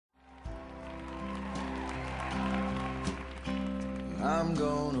I'm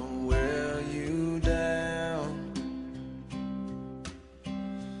gonna wear you down.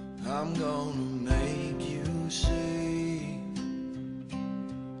 I'm gonna make you see.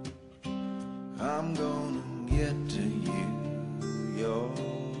 I'm gonna get to you. You're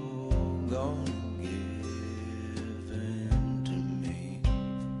gonna give in to me.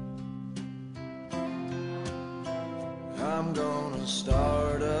 I'm gonna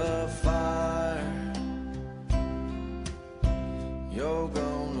start a fire. You're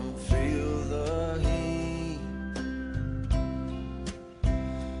gonna feel the heat.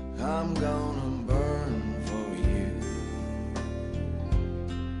 I'm gonna burn for you.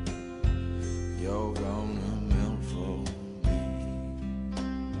 You're gonna melt for me.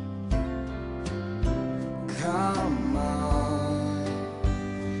 Come on,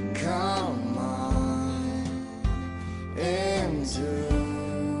 come on into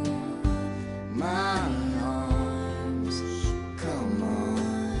my arms. Come on,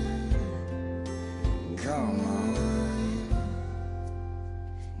 come on,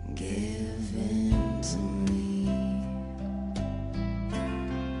 give in to me.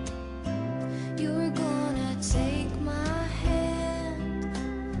 You're gonna take my hand,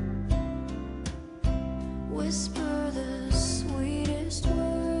 whisper the sweetest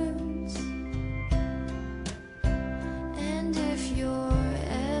words, and if you're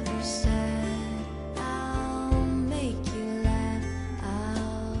ever sad, I'll make you laugh.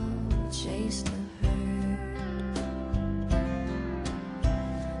 I'll chase the hurt.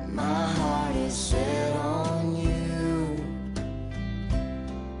 My heart is set on you.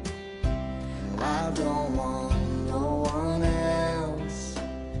 I don't want